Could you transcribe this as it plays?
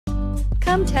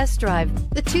Come test drive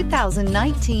the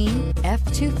 2019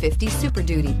 F-250 Super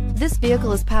Duty. This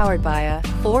vehicle is powered by a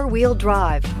 4-wheel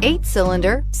drive,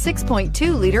 8-cylinder,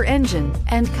 6.2-liter engine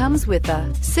and comes with a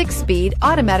 6-speed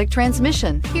automatic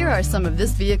transmission. Here are some of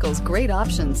this vehicle's great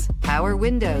options: power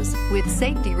windows with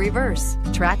safety reverse,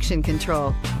 traction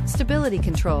control, stability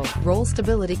control, roll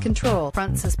stability control,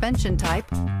 front suspension type,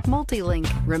 multi-link,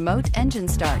 remote engine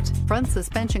start, front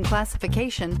suspension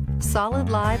classification, solid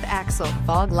live axle,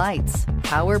 fog lights,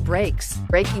 power brakes,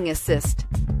 braking assist.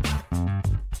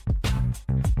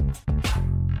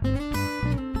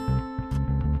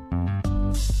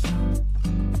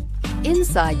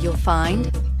 Inside you'll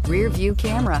find rear view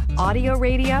camera, audio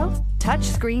radio, touch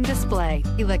screen display,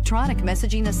 electronic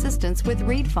messaging assistance with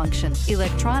read function,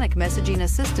 electronic messaging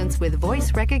assistance with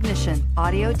voice recognition,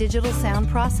 audio digital sound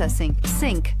processing,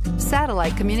 sync,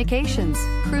 satellite communications,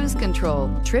 cruise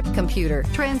control, trip computer,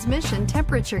 transmission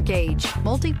temperature gauge,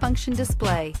 multifunction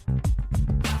display.